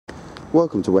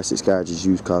Welcome to Wessex Garage's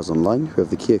Used Cars Online. We have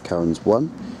the Kia Carens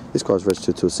 1. This car is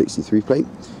registered to a 63 plate.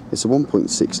 It's a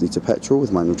 1.6 litre petrol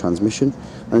with manual transmission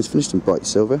and it's finished in bright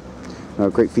silver. Now, a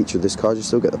great feature of this car is you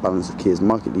still get the balance of Kia's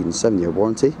market leading 7-year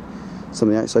warranty. Some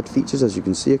of the outside features, as you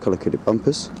can see, are colour coded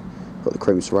bumpers. Got the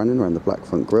chrome surrounding around the black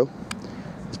front grille.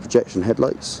 There's projection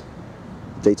headlights,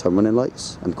 daytime running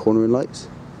lights and cornering lights.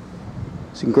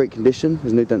 It's in great condition.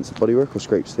 There's no dents of bodywork or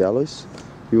scrapes to the alloys.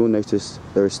 You will notice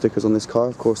there are stickers on this car.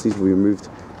 Of course, these will be removed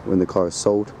when the car is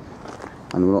sold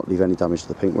and will not leave any damage to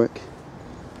the paintwork.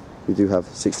 We do have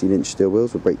 16-inch steel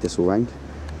wheels with brake disc all round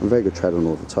and very good tread on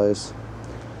all the tyres.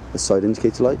 The side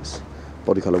indicator lights,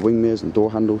 body colour wing mirrors and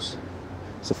door handles.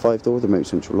 It's a 5-door with remote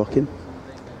central locking.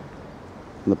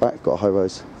 On the back, got a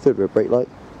high-rise third rear brake light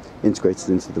integrated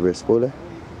into the rear spoiler.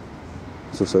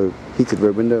 There's also heated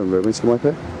rear window and rear windscreen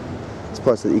wiper. It's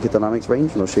part of the Ecodynamics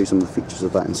range, and I'll show you some of the features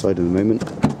of that inside in a moment.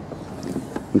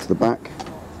 Into the back,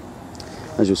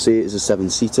 as you'll see, it is a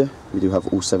 7-seater. We do have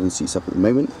all 7 seats up at the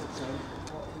moment.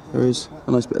 There is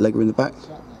a nice bit of legroom in the back,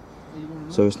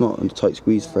 so it's not a tight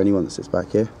squeeze for anyone that sits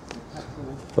back here.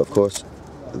 But of course,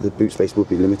 the boot space will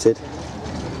be limited.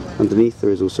 Underneath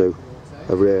there is also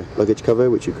a rear luggage cover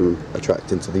which you can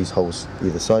attract into these holes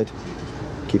either side.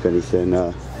 Keep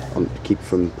anything keep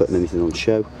from putting anything on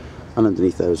show. And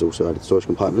underneath there is also added storage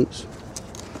compartments.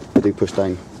 They do push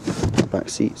down the back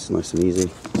seats, nice and easy.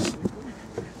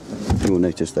 You will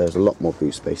notice there's a lot more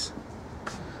boot space.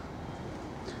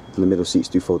 And the middle seats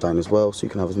do fold down as well, so you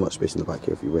can have as much space in the back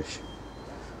here if you wish.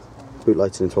 Boot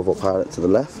lighting and 12-volt power outlet to the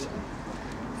left.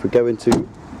 If we go into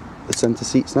the centre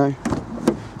seats now,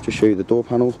 just show you the door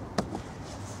panel.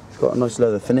 It's got a nice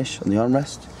leather finish on the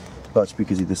armrest, large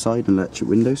speakers either side and electric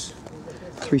windows.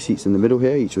 3 seats in the middle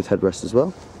here, each with headrest as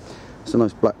well. It's a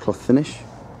nice black cloth finish.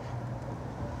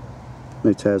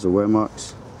 No tears or wear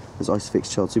marks. There's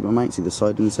Isofix child seat mounts either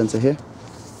side in the centre here.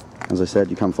 As I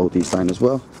said, you can fold these down as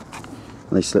well.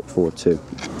 And they slip forward too.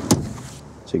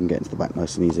 So you can get into the back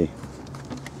nice and easy.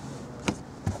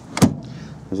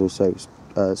 There's also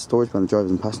storage behind the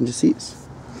drivers and passenger seats.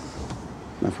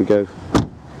 Now if we go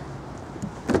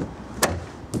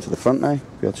to the front now, I'll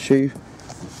be able to show you.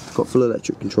 It's got full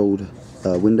electric controlled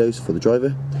windows for the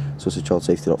driver. It's also child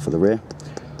safety lock for the rear.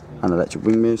 And electric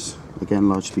wing mirrors. Again,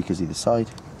 large speakers either side.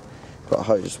 Got a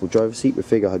high adjustable driver seat with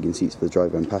figure hugging seats for the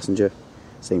driver and passenger.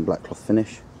 Same black cloth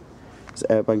finish. There's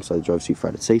an airbag inside the driver's seat for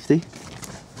added safety.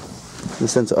 The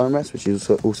centre armrest, which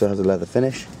also has a leather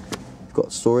finish. You've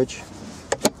got storage.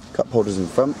 Cup holders in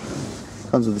front.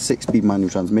 Comes with a 6-speed manual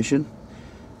transmission,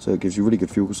 so it gives you really good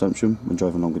fuel consumption when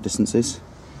driving longer distances.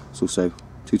 It's also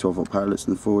 2 12-volt power outlets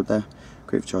in the forward there,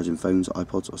 great for charging phones,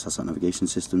 iPods or satellite navigation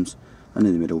systems, and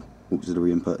in the middle,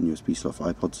 auxiliary input and USB slot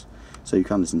for iPods, so you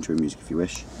can listen to your music if you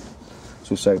wish.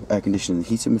 There's also air conditioning and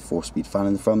heating with 4-speed fan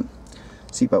in the front,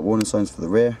 seatbelt warning signs for the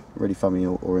rear, really family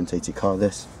orientated car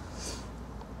this.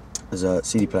 There's a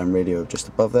CD player and radio just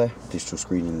above there, digital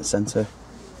screen in the centre.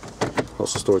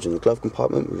 Lots of storage in the glove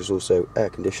compartment, which is also air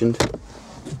conditioned.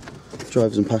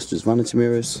 Drivers and passengers vanity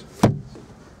mirrors.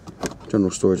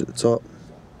 General storage at the top.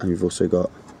 And you've also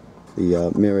got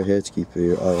the mirror here to keep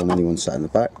your eye on anyone sat in the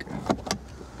back.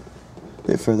 A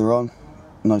bit further on,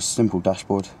 a nice simple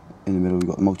dashboard. In the middle we've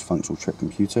got the multifunctional trip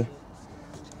computer,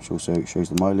 which also shows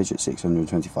the mileage at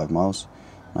 625 miles.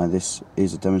 Now this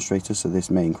is a demonstrator, so this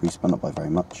may increase but not by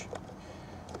very much.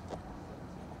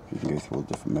 You can go through all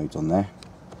the different modes on there.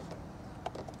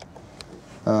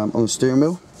 On the steering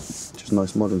wheel, just a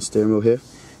nice modern steering wheel here.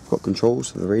 We've got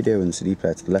controls for the radio and the CD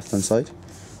player to the left hand side.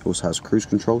 It also has cruise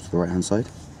control to the right hand side.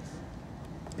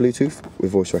 Bluetooth with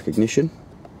voice recognition.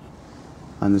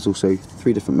 And there's also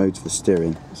 3 different modes for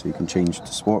steering, so you can change to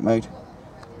sport mode,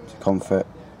 to comfort,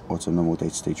 or to normal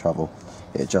day-to-day travel.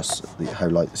 It adjusts how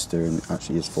light the steering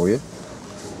actually is for you.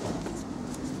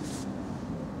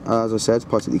 As I said,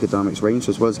 part of the Ecodynamics range,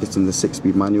 so as well as getting the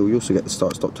 6-speed manual, you also get the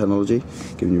start-stop technology,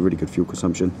 giving you really good fuel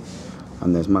consumption.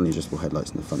 And there's manually adjustable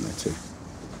headlights in the front there too.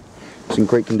 It's in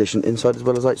great condition inside as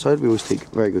well as outside. We always take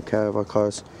very good care of our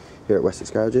cars here at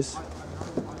Wessex Garages.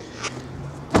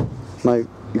 Now,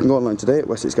 you can go online today at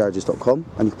wessexgarages.com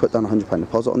and you can put down a £100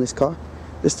 deposit on this car.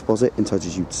 This deposit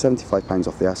entitles you to £75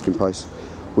 off the asking price.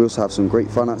 We also have some great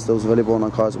finance deals available on our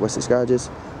cars at Wessex Garages,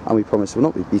 and we promise will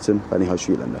not be beaten by any high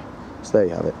street lender. So there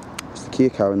you have it. It's the Kia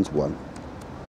Carens 1.